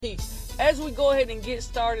Peace. As we go ahead and get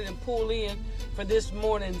started and pull in for this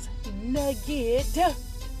morning's nugget, I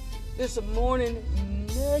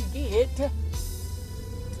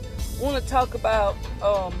want to talk about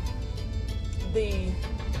the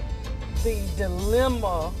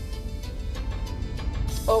dilemma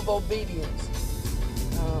of obedience.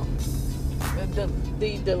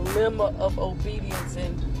 The dilemma of obedience,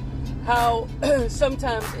 and how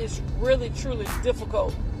sometimes it's really truly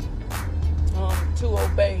difficult to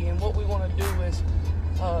obey. And what we want to do is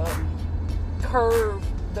curve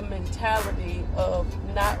the mentality of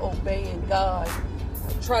not obeying God.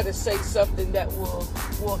 Try to say something that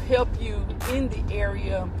will help you in the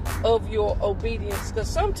area of your obedience, because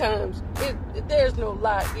sometimes there's no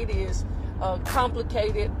lie, it is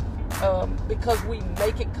complicated, because we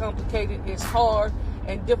make it complicated. It's hard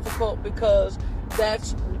and difficult because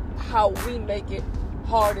that's how we make it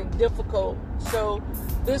hard and difficult. So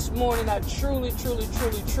this morning, I truly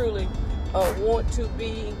want to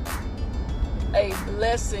be a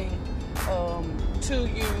blessing to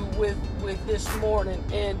you with this morning.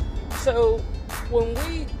 And so when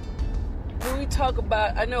we talk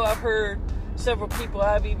about, I know I've heard several people,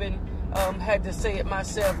 I've even had to say it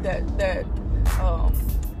myself, that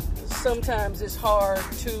sometimes it's hard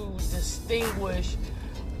to distinguish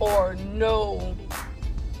or know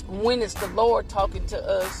when it's the Lord talking to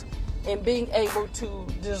us, and being able to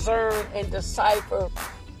discern and decipher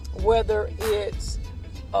whether it's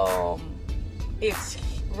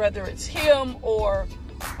him or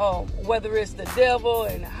whether it's the devil.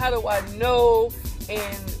 And how do I know?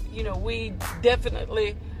 And we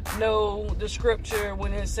definitely know the scripture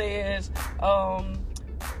when it says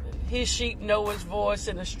his sheep know his voice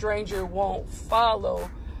and a stranger won't follow.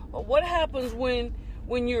 But what happens when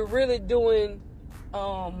you're really doing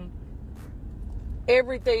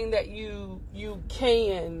everything that you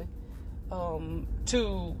can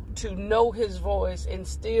to know his voice, and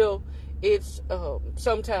still it's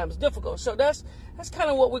sometimes difficult? So that's kind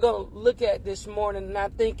of what we're going to look at this morning, and I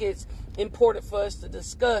think it's important for us to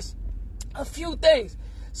discuss a few things.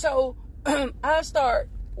 So I start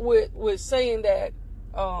with saying that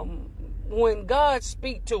when God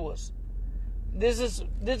speaks to us, this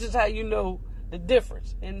is how you know the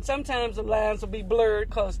difference. And sometimes the lines will be blurred,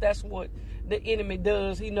 because that's what the enemy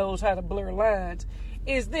does. He knows how to blur lines.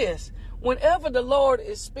 Is this: whenever the Lord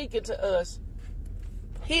is speaking to us,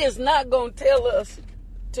 he is not going to tell us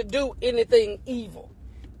to do anything evil.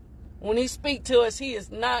 When he speaks to us, he is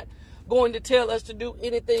not going to tell us to do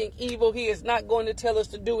anything evil. He is not going to tell us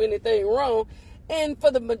to do anything wrong. And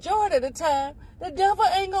for the majority of the time, the devil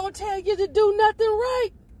ain't going to tell you to do nothing right,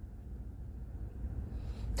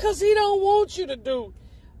 because he don't want you to do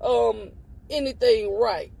anything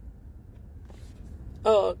right.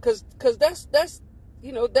 Because that's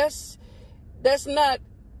not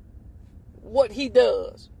what he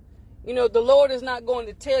does. The Lord is not going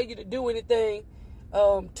to tell you to do anything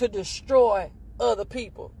to destroy other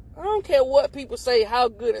people. I don't care what people say, how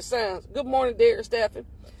good it sounds. Good morning, Derek Stafford.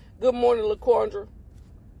 Good morning, LaQuandra.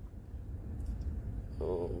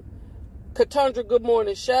 Katundra, good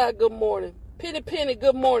morning. Shy, good morning. Penny,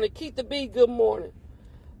 good morning. Keitha B, good morning.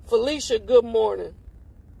 Felicia, good morning.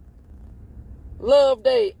 Love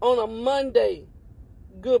Day on a Monday,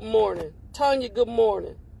 good morning. Tanya, good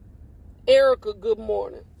morning. Erica, good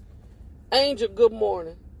morning. Angel, good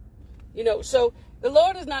morning. So the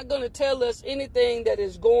Lord is not going to tell us anything that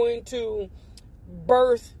is going to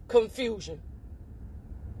birth confusion,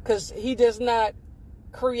 because he does not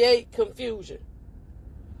create confusion.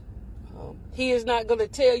 He is not going to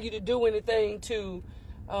tell you to do anything to,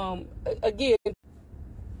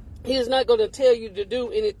 he is not going to tell you to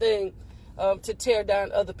do anything to tear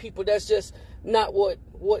down other people. That's just not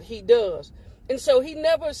what he does. And so he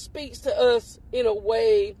never speaks to us in a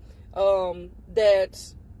way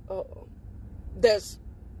that's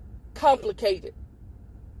complicated.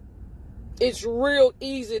 It's real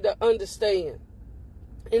easy to understand.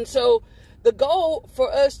 And so the goal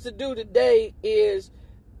for us to do today is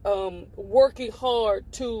working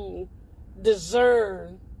hard to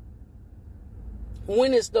discern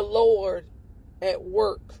when it's the Lord at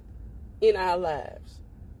work in our lives.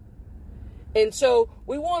 And so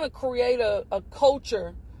we want to create a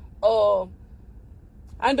culture of,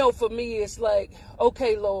 I know for me, it's like,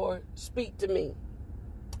 okay, Lord, speak to me.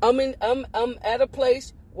 I'm at a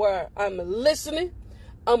place where I'm listening,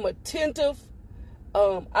 I'm attentive,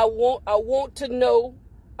 I want to know,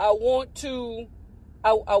 I want to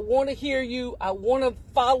hear you, I want to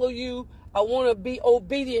follow you, I want to be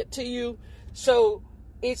obedient to you. So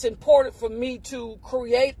it's important for me to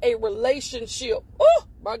create a relationship. Oh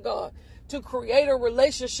my God. To create a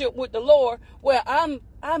relationship with the Lord where I'm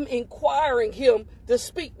I'm inquiring him to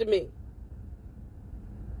speak to me.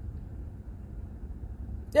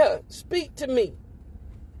 Yeah, speak to me.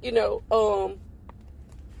 You know,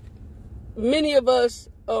 many of us,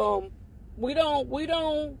 we don't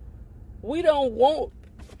want, we don't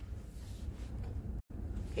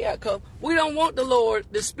want the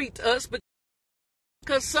Lord to speak to us,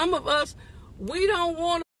 because some of us, we don't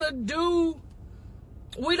want to do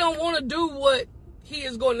what he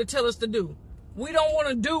is going to tell us to do. We don't want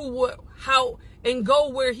to do how and go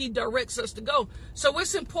where he directs us to go. So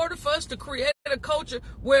it's important for us to create a culture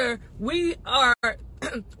where we are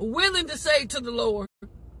willing to say to the Lord,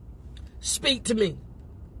 speak to me.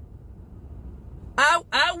 I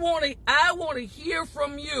want to hear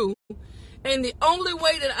from you. And the only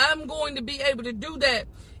way that I'm going to be able to do that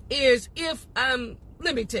is if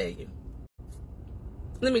let me tell you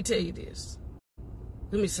this.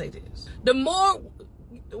 Let me say this. The more,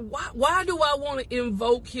 why do I want to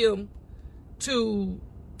invoke him to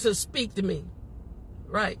speak to me?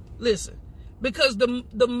 Right? Listen. Because the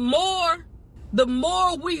more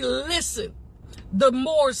we listen, the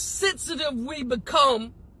more sensitive we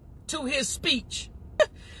become to his speech.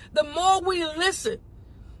 The more we listen.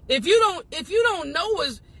 If you don't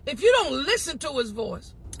listen to his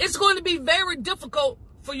voice, it's going to be very difficult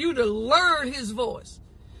for you to learn his voice.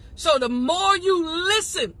 So the more you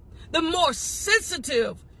listen, the more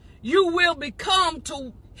sensitive you will become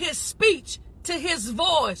to his speech, to his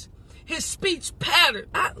voice, his speech pattern.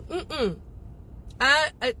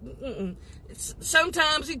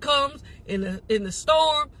 Sometimes he comes in the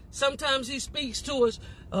storm. Sometimes he speaks to us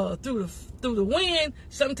through the wind.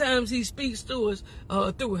 Sometimes he speaks to us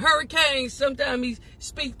through hurricanes. Sometimes he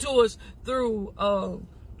speaks to us through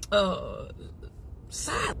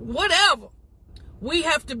whatever. We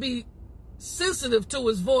have to be sensitive to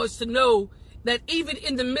his voice to know that even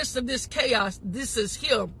in the midst of this chaos, this is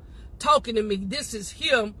him talking to me. This is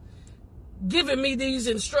him giving me these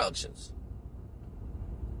instructions.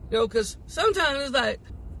 You know, because sometimes it's like,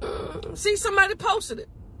 see, somebody posted it.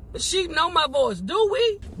 The sheep know my voice. Do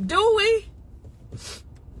we?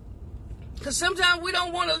 Because sometimes we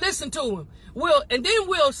don't want to listen to him. And then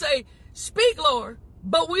we'll say, speak, Lord,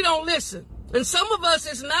 but we don't listen. And some of us,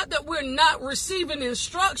 it's not that we're not receiving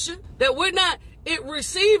instruction, that we're not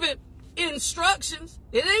receiving instructions.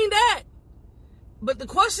 It ain't that. But the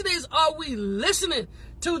question is, are we listening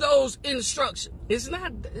to those instructions? It's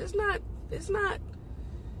not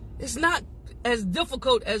as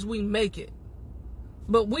difficult as we make it.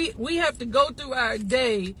 But we have to go through our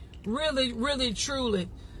day really, really, truly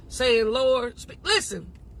saying, Lord, speak.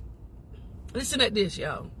 Listen at this,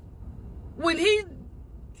 y'all. When he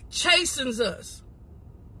chastens us,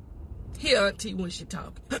 here, Auntie, when she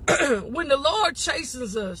talking, when the Lord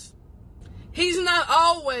chastens us, he's not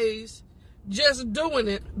always just doing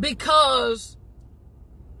it because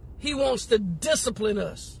he wants to discipline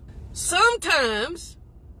us. Sometimes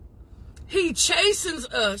he chastens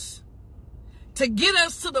us to get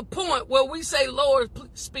us to the point where we say, Lord, please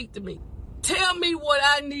speak to me. Tell me what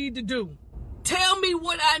I need to do. Tell me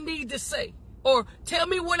what I need to say. Or tell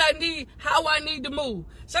me what I need, how I need to move.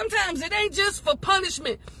 Sometimes it ain't just for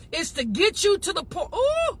punishment. It's to get you to the point.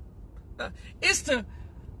 It's to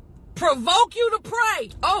provoke you to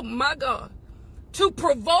pray. Oh, my God. To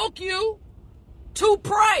provoke you to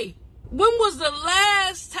pray. When was the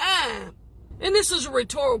last time, and this is a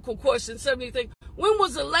rhetorical question, somebody think, when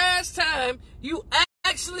was the last time you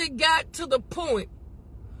actually got to the point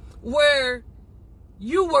where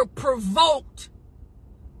you were provoked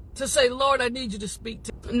to say, Lord, I need you to speak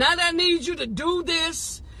to me. Not I need you to do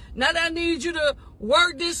this. Not I need you to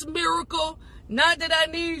work this miracle. Not that I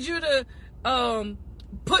need you to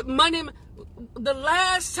put money. The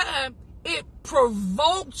last time it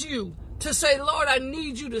provoked you to say, Lord, I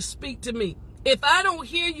need you to speak to me. If I don't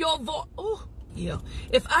hear your voice,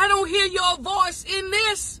 if I don't hear your voice in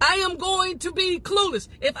this, I am going to be clueless.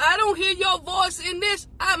 If I don't hear your voice in this,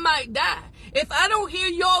 I might die. If I don't hear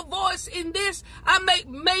your voice in this, I may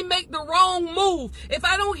make the wrong move. If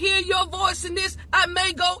I don't hear your voice in this, I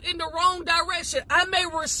may go in the wrong direction. I may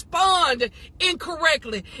respond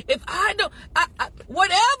incorrectly. If I don't,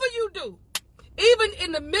 whatever you do, even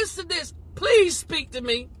in the midst of this, please speak to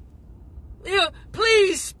me. Yeah,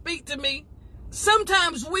 please speak to me.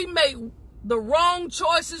 Sometimes we make the wrong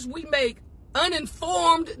choices. We make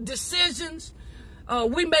uninformed decisions.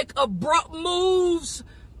 We make abrupt moves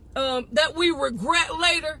that we regret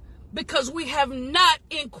later because we have not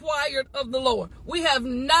inquired of the Lord. We have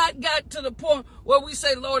not got to the point where we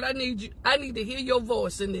say, Lord, I need you. I need to hear your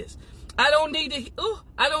voice in this. I don't need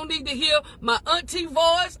to hear my auntie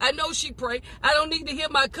voice. I know she pray. I don't need to hear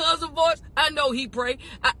my cousin voice. I know he pray.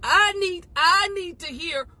 I need to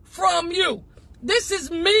hear from you. This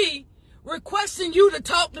is me requesting you to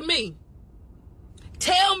talk to me.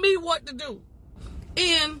 Tell me what to do.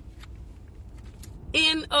 In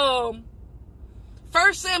 1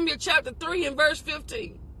 Samuel chapter 3 and verse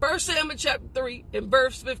 15. 1 Samuel chapter 3 and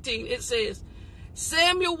verse 15, it says,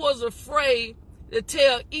 Samuel was afraid to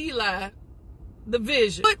tell Eli the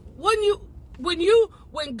vision. But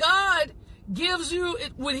when God gives you,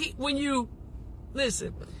 when you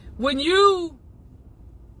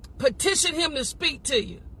petition him to speak to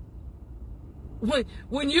you,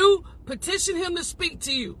 when you petition him to speak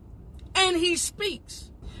to you, and he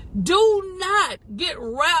speaks, do not get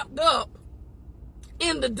wrapped up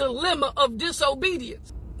in the dilemma of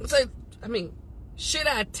disobedience. Should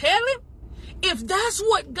I tell him? If that's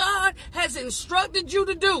what God has instructed you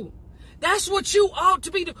to do, that's what you ought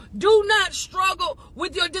to be doing. Do not struggle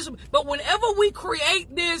with your disobedience. But whenever we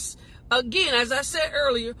create this, again, as I said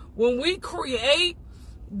earlier, when we create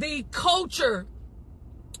the culture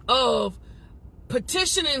of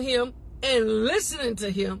petitioning him and listening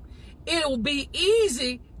to him, it will be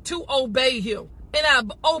easy to obey him. And I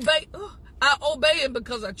obey him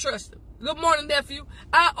because I trust him. Good morning, nephew.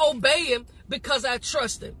 I obey him because I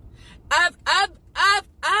trust him. I've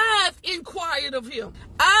inquired of him.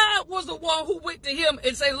 I was the one who went to him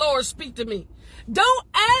and say, Lord, speak to me. Don't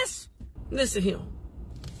ask. Listen here.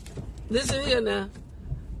 Listen here now.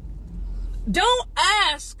 Don't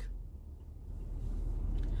ask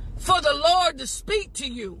for the Lord to speak to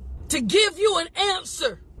you, to give you an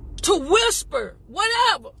answer, to whisper,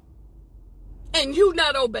 whatever, and you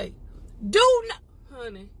not obey. Do not,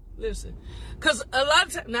 honey, listen. Because a lot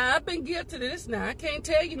of times, now I've been guilty of this now. I can't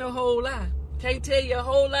tell you no whole lie. Can't tell you a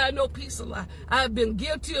whole lie, no piece of lie. I've been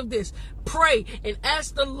guilty of this. Pray and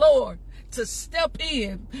ask the Lord to step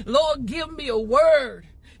in. Lord, give me a word.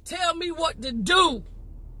 Tell me what to do.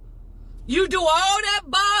 You do all that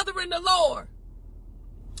bothering the Lord.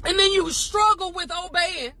 And then you struggle with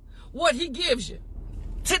obeying what he gives you.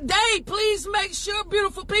 Today, please make sure,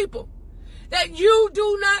 beautiful people, that you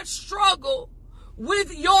do not struggle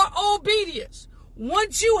with your obedience.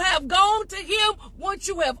 Once you have gone to him, once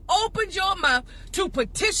you have opened your mouth to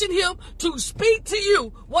petition him to speak to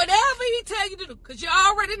you, whatever he tells you to do, because you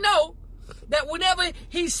already know that whenever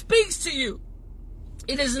he speaks to you,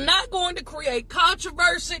 it is not going to create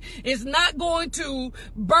controversy. It's not going to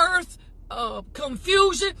birth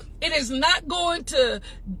confusion. It is not going to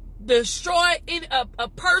destroy a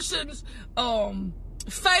person's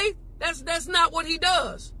faith. That's not what he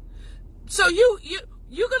does. So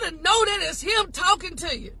you're going to know that it's him talking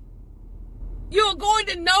to you. You're going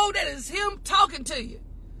to know that it's him talking to you.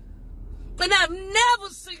 And I've never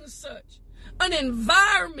seen such an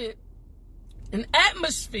environment, an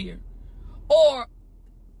atmosphere, or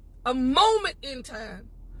a moment in time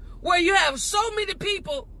where you have so many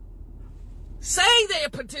people say they're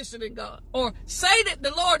petitioning God or say that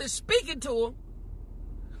the Lord is speaking to them,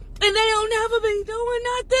 and they don't never be doing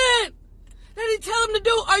nothing that he tell them to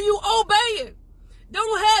do. Are you obeying?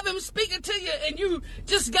 Don't have him speaking to you and you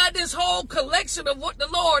just got this whole collection of what the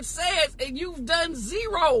Lord says and you've done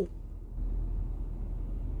zero.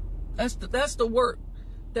 That's the work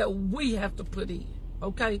that we have to put in,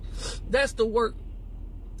 okay? That's the work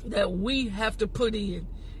that we have to put in,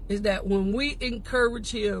 is that when we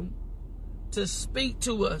encourage him to speak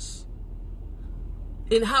to us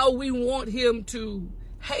and how we want him to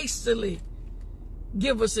hastily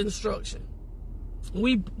give us instruction,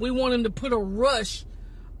 we want him to put a rush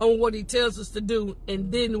on what he tells us to do,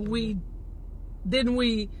 and then we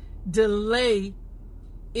delay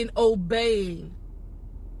in obeying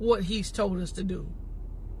what he's told us to do.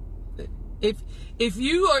 If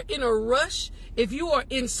you are in a rush, if you are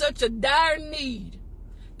in such a dire need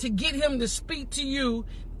to get him to speak to you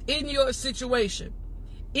in your situation,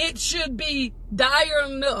 it should be dire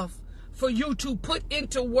enough for you to put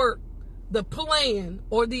into work the plan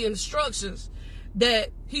or the instructions that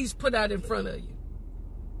he's put out in front of you.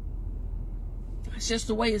 It's just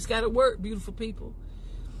the way it's got to work, beautiful people.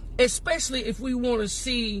 Especially if we want to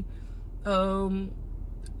see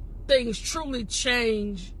things truly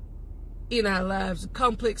change in our lives,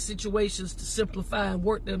 complex situations to simplify and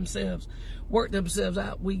work themselves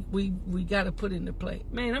out. We got to put into play.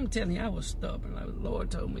 Man, I'm telling you, I was stubborn. Like, the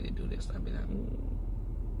Lord told me to do this. I'd be like,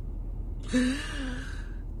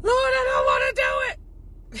 Lord, I don't want to do it.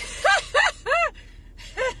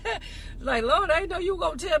 Like, Lord, I didn't know you were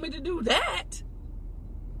going to tell me to do that.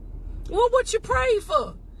 Well, what you prayed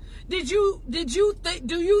for? Do you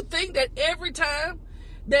think that every time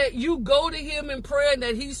that you go to him in prayer and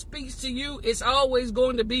that he speaks to you, it's always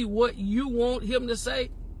going to be what you want him to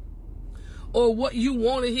say or what you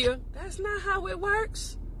want to hear. That's not how it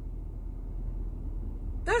works.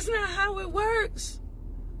 That's not how it works.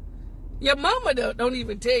 Your mama don't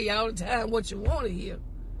even tell you all the time what you want to hear.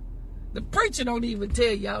 The preacher don't even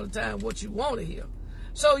tell you all the time what you want to hear.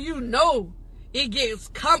 So you know it gets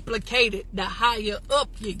complicated the higher up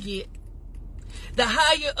you get. The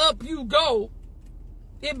higher up you go,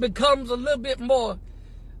 it becomes a little bit more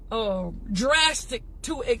drastic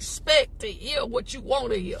to expect to hear what you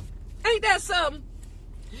want to hear. Ain't that something?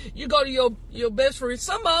 You go to your best friend,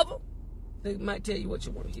 some of them, they might tell you what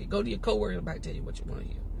you want to hear. Go to your coworker, they might tell you what you want to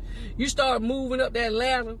hear. You start moving up that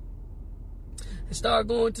ladder and start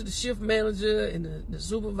going to the shift manager and the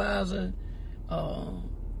supervisor,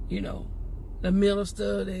 you know, the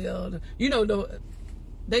minister,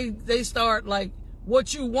 they start like,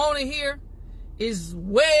 what you want to hear is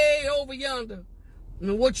way over yonder.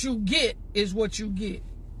 And what you get is what you get.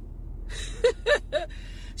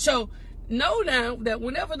 So know now that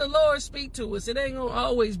whenever the Lord speaks to us, it ain't going to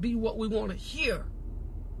always be what we want to hear.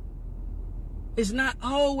 It's not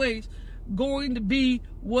always going to be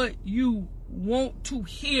what you want to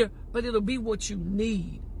hear, but it'll be what you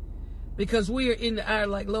need. Because we are in the hour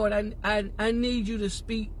like, Lord, I need you to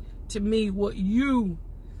speak to me what you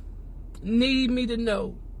need me to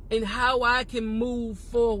know and how I can move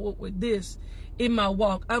forward with this in my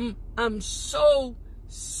walk. I'm so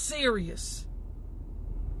serious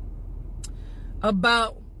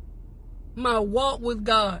about my walk with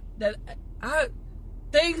God that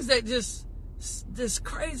things that just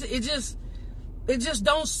crazy, it just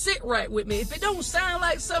don't sit right with me. If it don't sound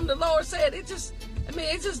like something the Lord said, it just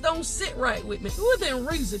don't sit right with me. Within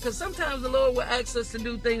reason, because sometimes the Lord will ask us to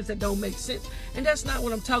do things that don't make sense. And that's not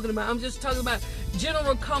what I'm talking about. I'm just talking about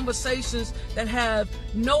general conversations that have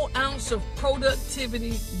no ounce of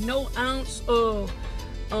productivity, no ounce of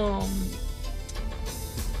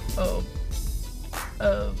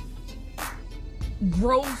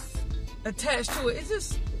growth attached to it. It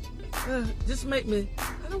just make me,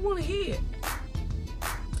 I don't want to hear it.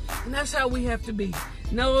 And that's how we have to be.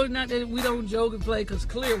 No, not that we don't joke and play, because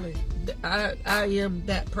clearly I am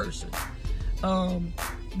that person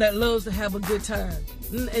that loves to have a good time.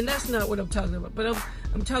 And that's not what I'm talking about. But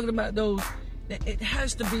I'm talking about those that it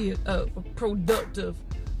has to be a productive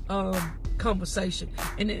conversation.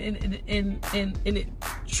 And it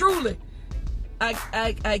truly,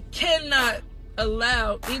 I cannot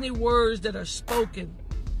allow any words that are spoken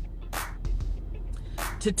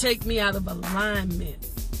to take me out of alignment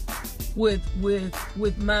with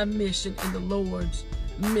my mission and the Lord's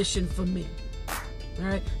mission for me. All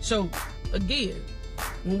right. So again,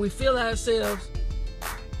 when we feel ourselves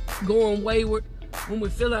going wayward, when we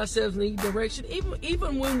feel ourselves need direction,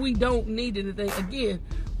 even when we don't need anything, again,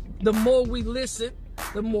 the more we listen,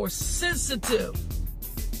 the more sensitive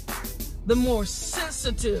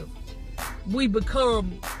we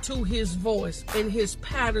become to his voice and his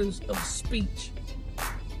patterns of speech.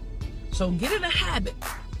 So get in a habit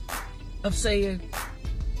of saying,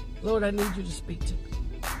 Lord, I need you to speak to me.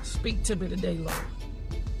 Speak to me today, Lord.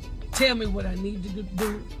 Tell me what I need to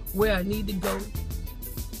do, where I need to go.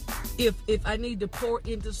 If I need to pour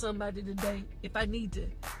into somebody today, if I need to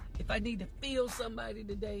feel somebody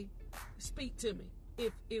today, speak to me.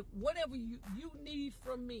 If whatever you need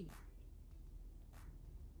from me,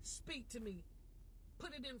 speak to me.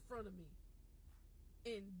 Put it in front of me.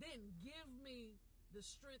 And then give me the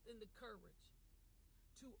strength and the courage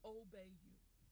to obey you.